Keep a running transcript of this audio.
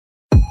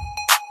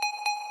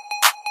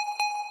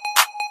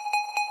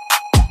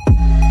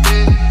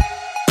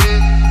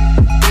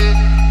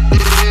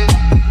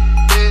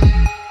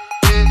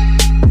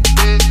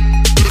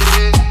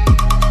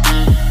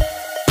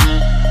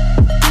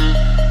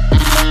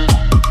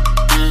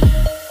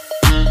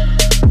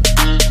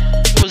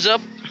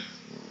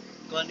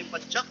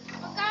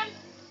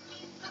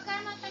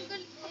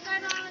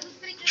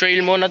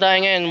Trail muna tayo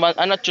ngayon.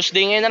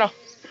 Tuesday ngayon ano?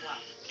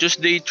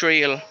 Tuesday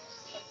trail.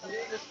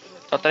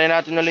 Tatry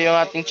natin ulit yung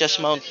ating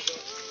chest mount.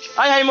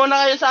 Ay, hi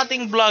muna kayo sa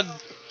ating vlog.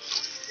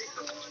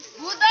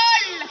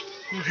 Budol!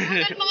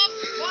 Budol mga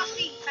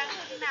bossing.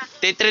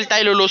 Titrail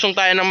tayo, lulusong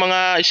tayo ng mga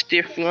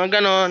stiff,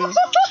 mga ganon.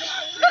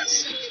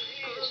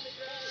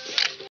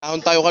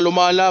 Ahon tayo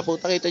kalumala.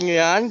 Puta, kita nyo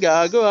yan?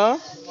 Gago ha?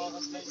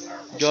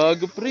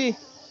 Gago pre.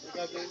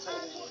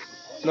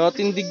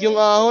 Natindig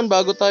yung ahon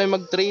bago tayo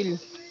mag-trail.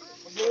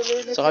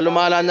 Saka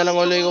lumala na lang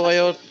ulit ko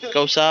kayo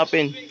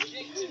kausapin.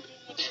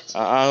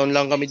 Aahon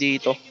lang kami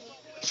dito.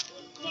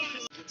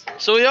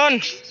 So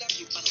yun.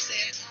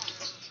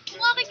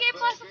 Kung aking kayo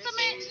pasok sa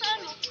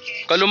ano?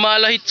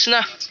 Kalumala hits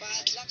na.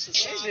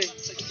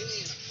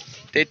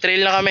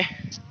 Titrail na kami.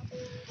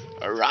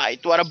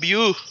 Alright, what a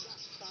view.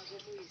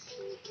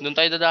 Doon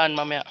tayo dadaan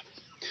mamaya.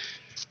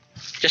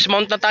 Chest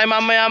mount na tayo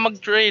mamaya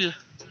mag-trail.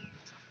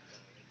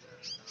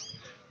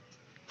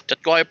 Chat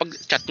ko kayo pag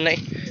chat na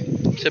eh.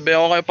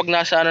 Sabihan ko kayo pag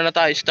nasa ano na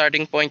tayo,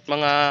 starting point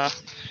mga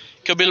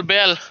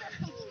kabilbel.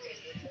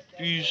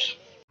 Peace.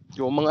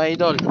 Yung mga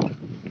idol.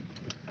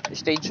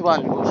 Stage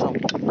 1, lusong.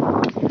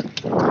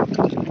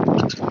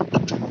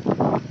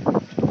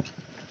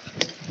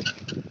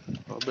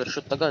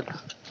 Overshoot agad.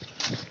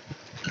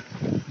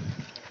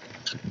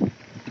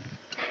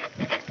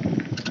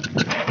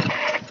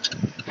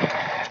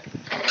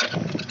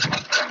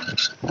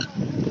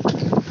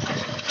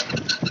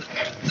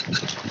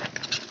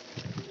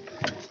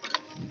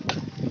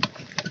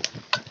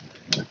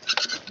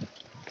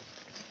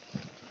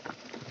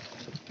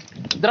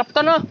 Drop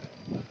ka na.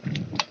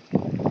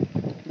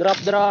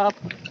 Drop.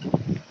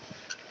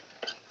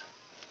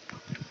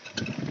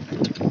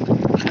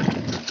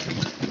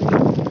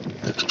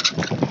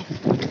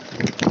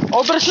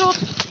 Overshoot.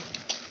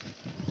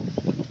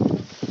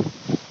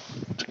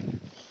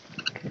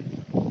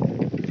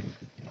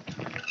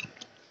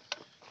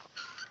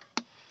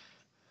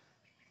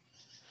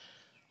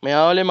 May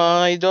huli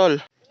mga idol.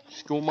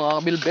 Kung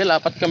mga kabilbel,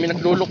 apat kami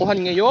naglulukuhan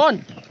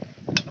ngayon.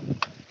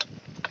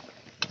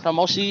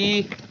 Sama ko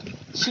si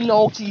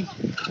Loki,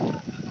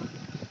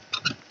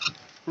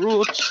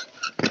 Roots,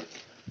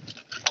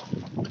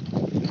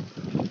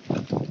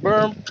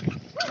 Berm,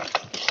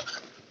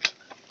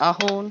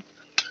 Ahon.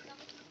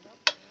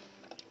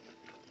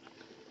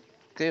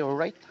 Okay,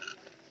 alright.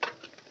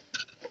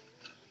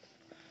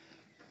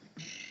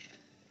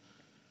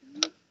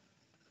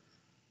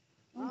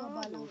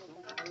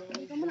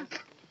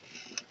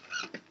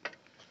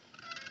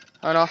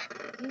 Ano?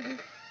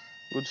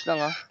 Goods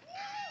lang ah.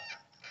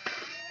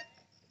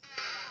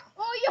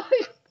 Oy!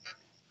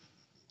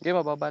 Okay,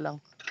 mababa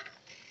lang.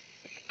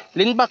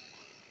 Lean back.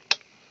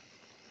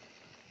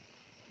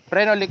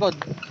 Preno likod.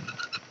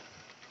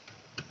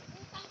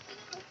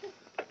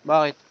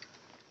 Bakit?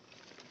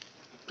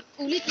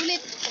 Ulit.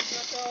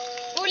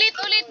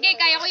 Ulit, gay.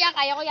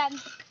 Kaya ko yan.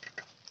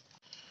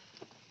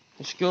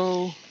 Let's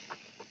go.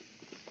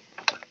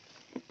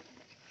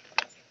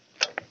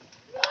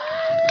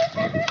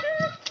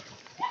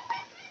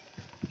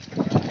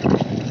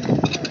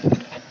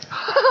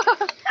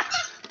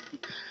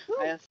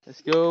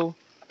 Let's go.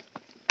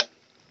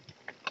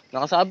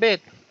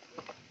 Nakasabit.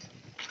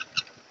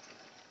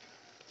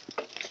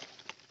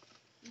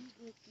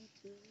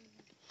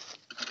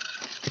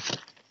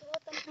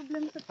 Ang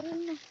problema sa train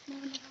na.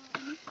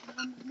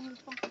 Baka magmahal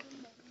pang train.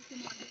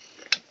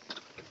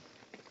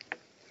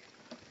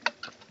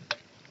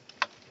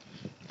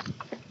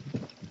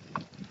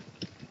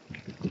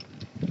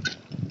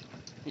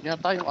 Hindi na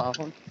tayong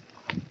ahon.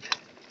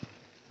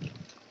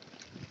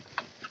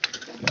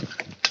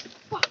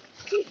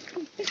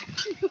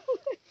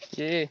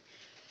 Yeah.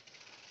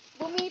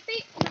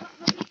 Bumiti.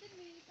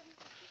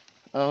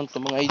 Ahon to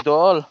mga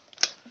idol.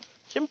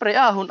 Siyempre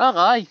ahon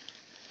akay.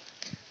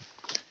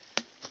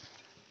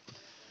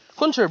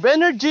 Conserve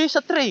energy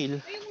sa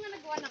trail. Ay, yung mga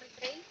nagawa ng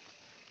train?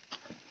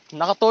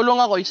 Nakatulong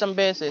ako isang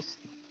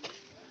beses.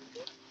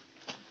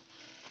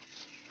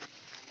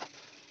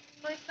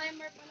 First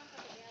timer pa lang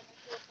kasi. Kaya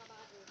nag-shoot na ba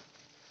ako?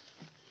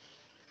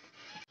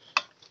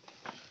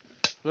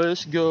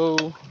 Let's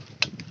go.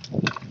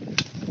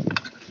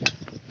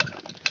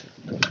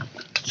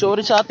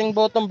 Sorry sa ating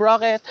bottom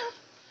bracket.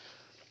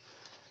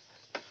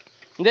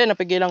 Hindi,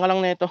 napigilan ka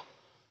lang nito.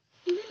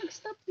 Hindi,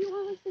 nag-stop yung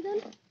aking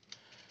pedal.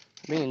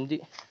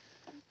 Hindi.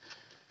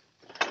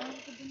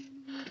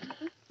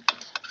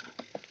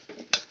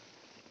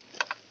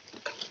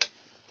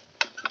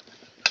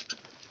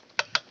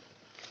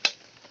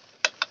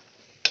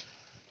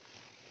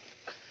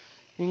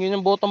 Yung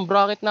yung bottom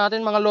bracket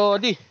natin mga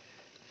lodi.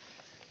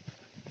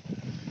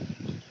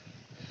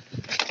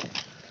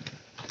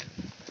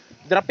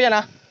 Drop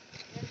yan ah.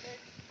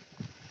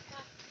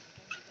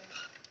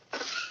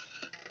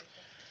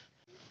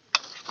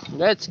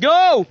 Let's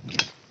go!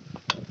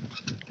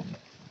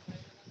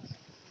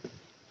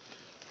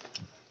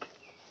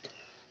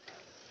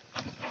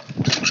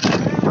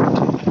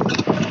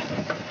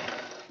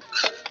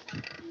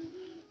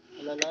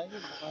 Alalayo,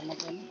 baka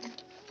mag-ano.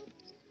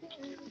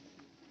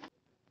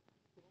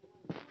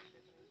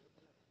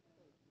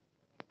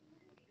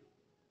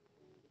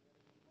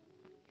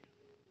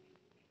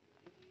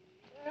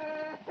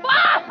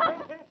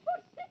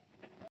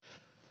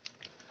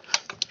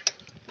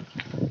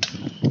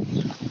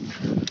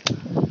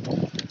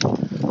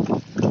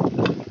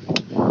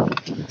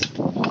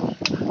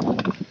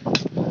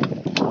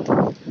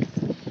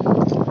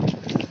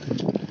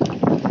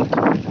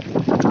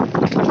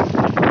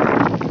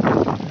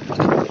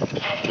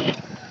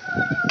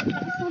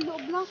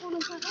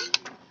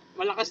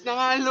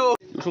 Panalo!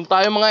 Lusong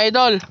tayo mga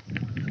idol.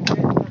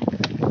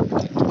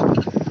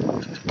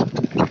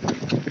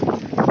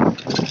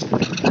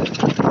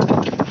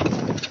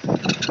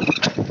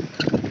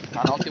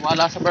 Para ako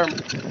tiwala sa berm.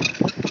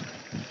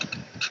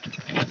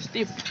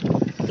 Steve.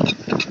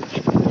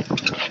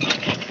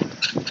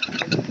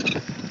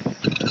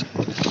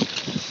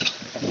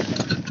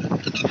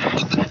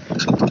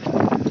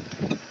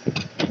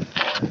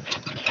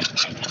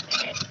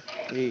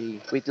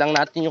 Okay, wait lang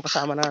natin yung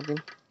kasama natin.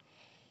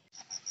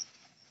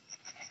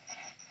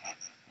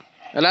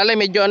 Alalay,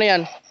 medyo ano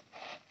yan.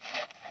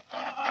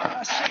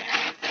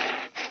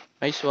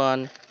 Nice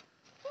one.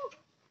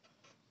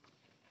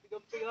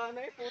 Piga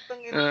na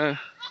putang ina.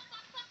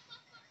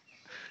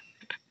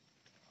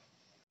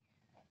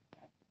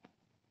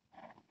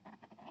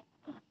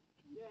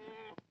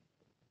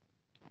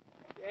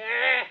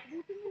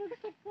 Buti mo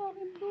nag-stop sa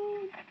akin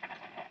doon.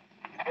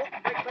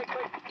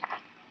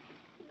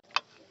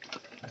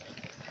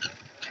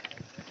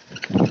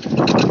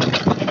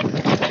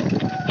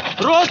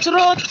 Roach!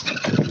 Roach!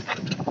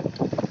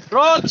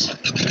 Roach!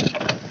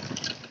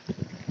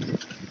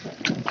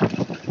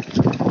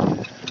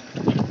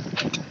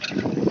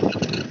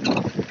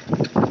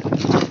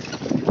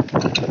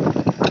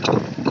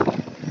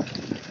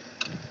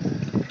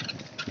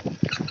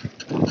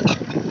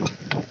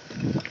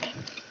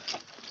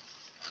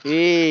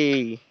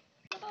 Hey!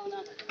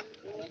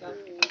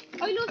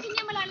 Oy, lusin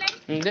niya malalim.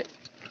 Hindi.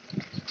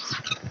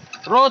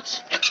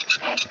 Roach!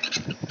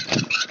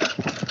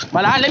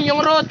 Malalim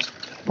yung roach!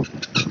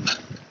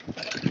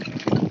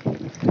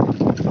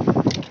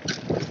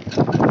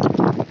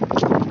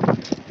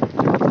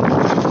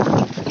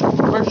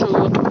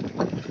 Pursuit.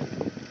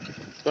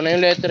 Ito na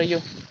yung letter U.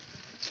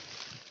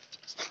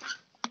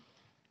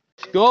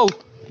 Go!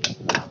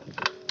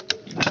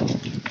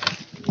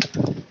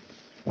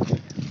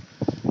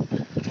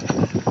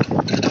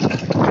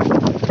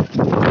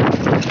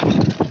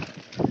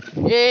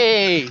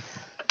 Yay!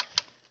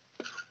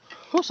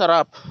 Oh,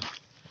 sarap.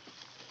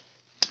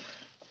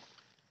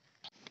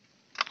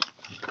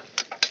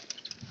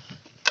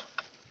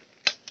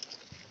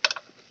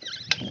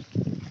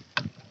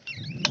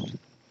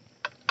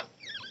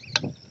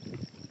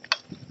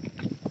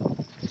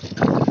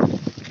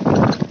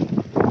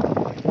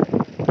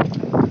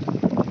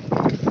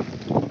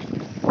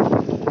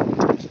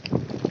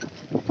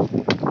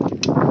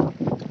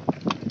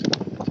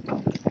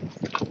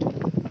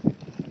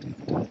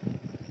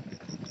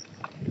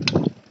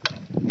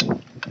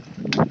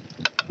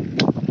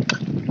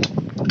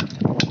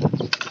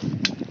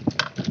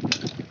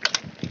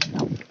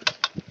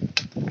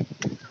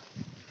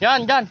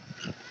 Yan, dyan.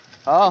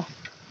 Oo.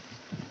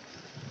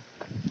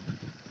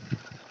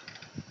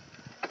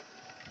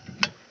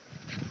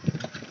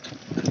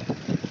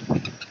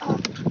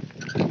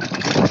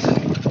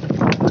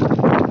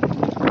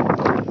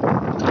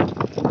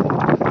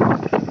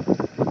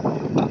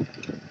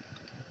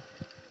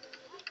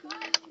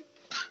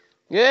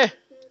 Yeah.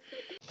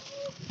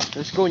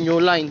 Let's go, new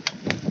line.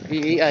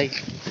 EAI.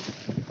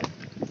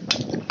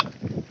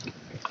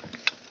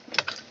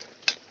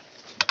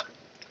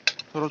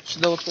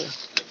 Roots daw to.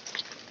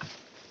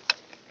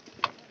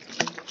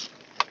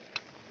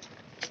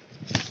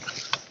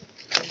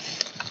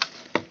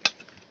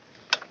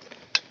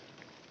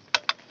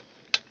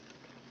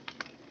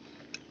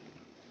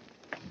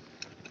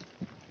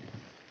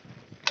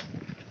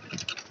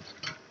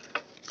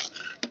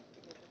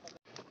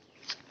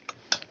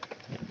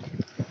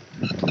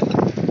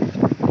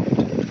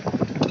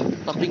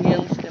 Taping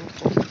yung stem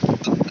ko.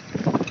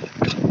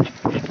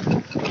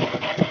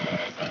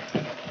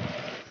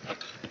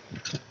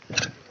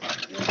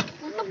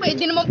 Puta,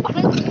 pwede naman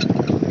pakin.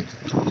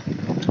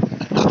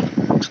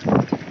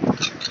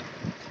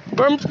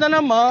 Worms na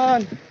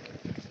naman.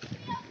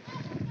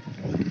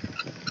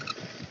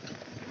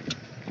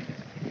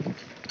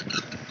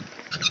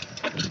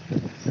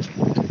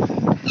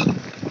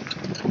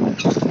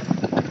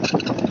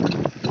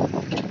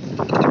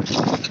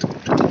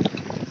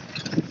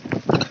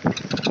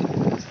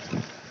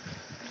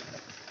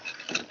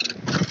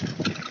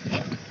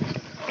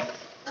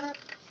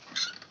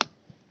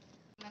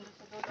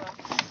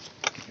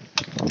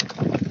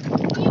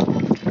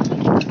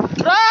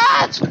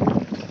 Rats!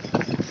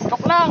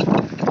 Tok lang.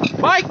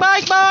 Bike,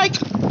 bike, bike!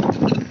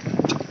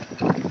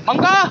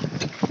 Bangga!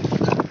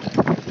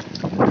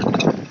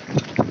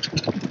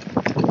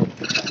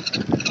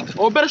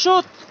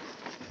 Overshoot!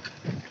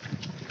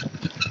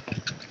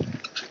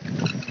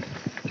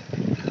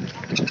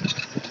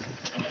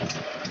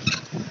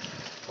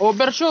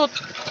 Overshoot!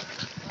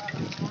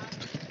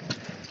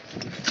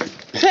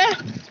 Heh!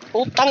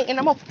 Utang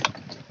ina mo.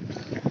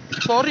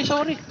 Sorry,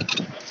 sorry.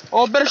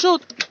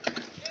 Overshoot.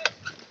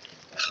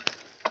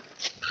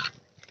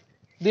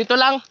 Dito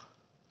lang.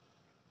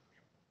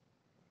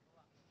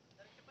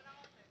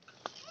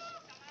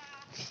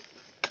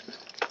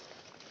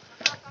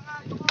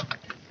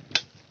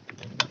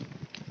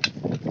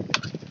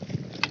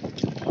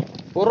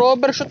 Puro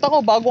overshoot ako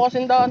bago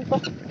kasing daan to.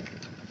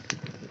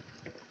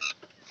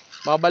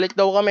 Babalik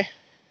daw kami.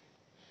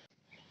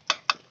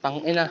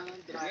 Tangina.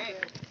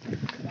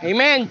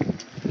 Amen.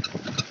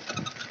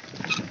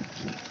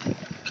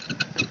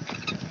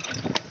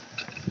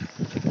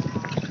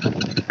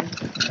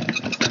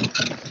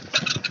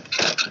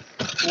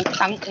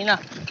 Utang ina.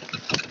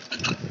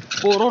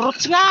 Puro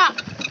roots nga.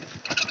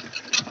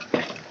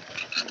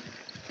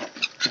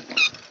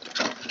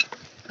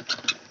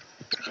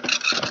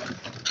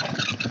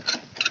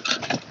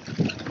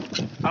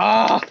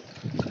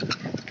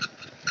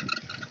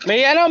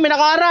 May ano, may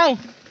nakarang.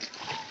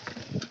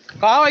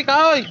 Kahoy,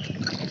 kahoy.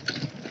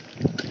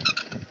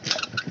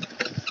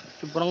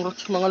 Sobrang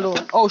roots mga lo.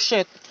 Oh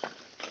shit.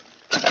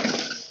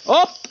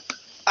 Op!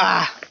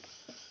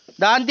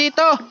 Daan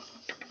dito.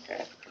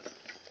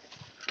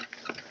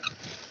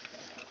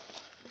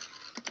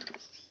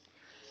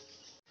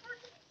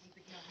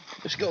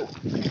 Let's go.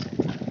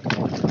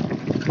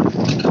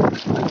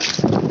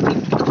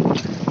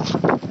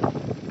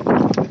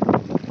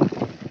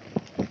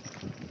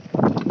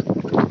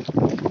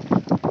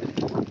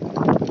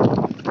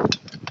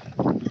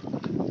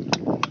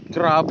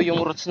 Grabe yung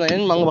roots na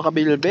yun, mga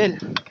makabilbel.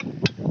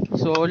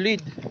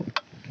 Solid.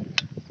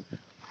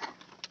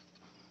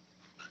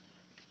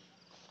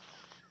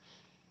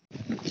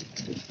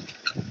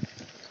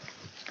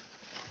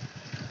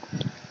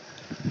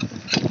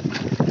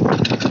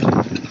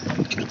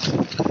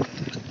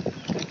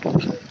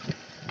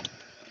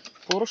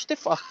 Puro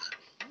stiff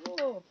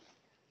Oo.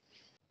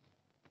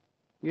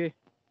 Yeah.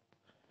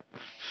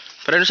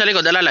 Pero sa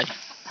likod, alalay.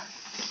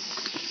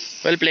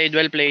 Well played,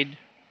 well played.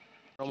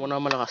 Pero muna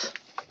malakas.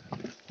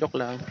 Joke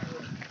lang.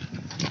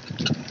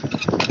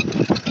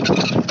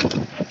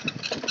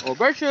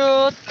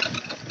 Overshoot!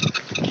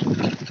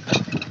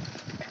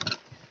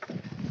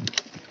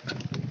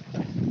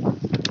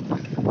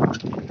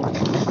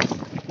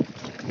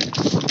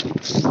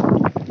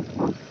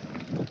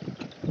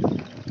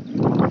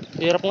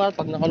 Hirap nga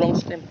pag naka long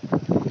stem.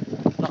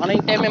 Naka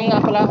 90mm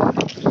nga pala ako.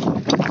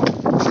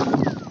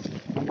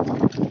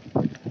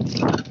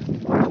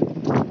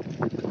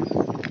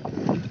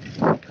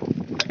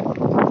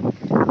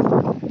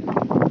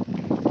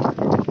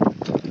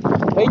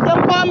 May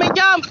jump pa, may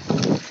jump!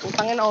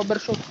 Putangin na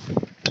overshoot.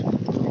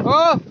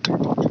 Oh!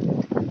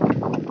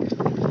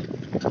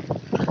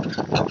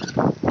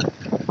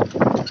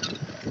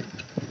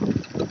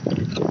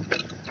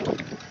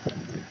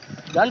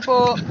 Diyan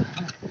po.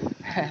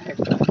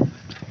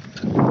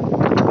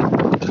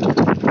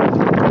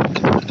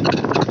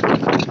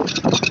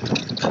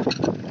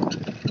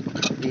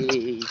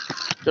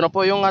 Ito na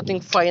po yung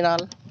ating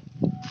final.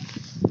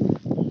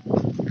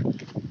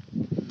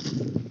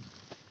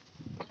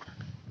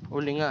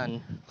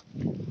 Ulingan.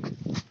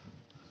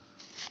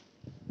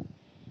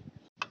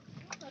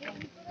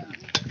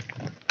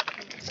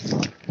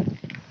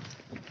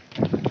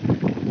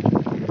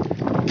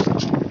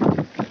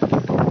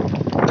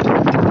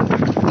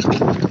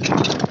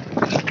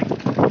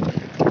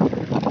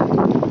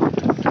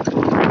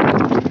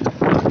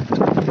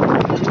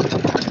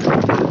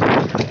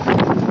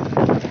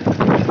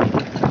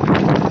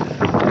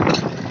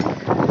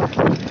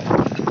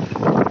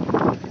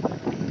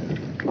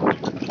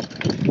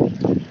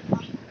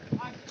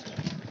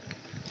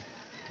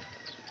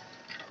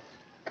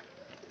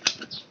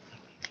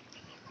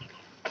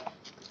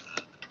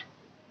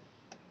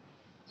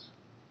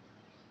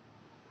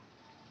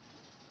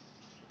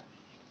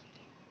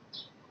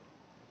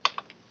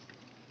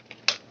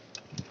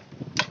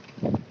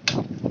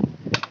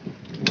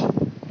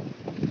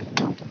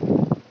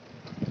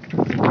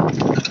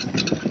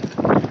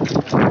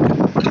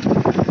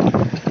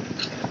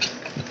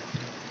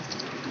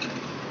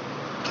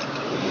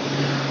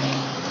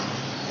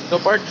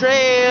 Super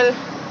trail.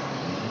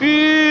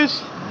 Peace.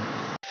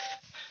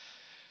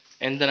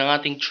 And ang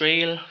ating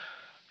trail.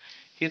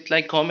 Hit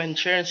like, comment,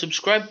 share, and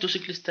subscribe to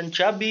Ciclistan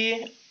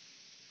Chubby.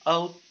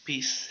 Out.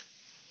 Peace.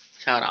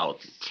 Shout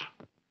out.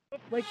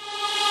 Bye.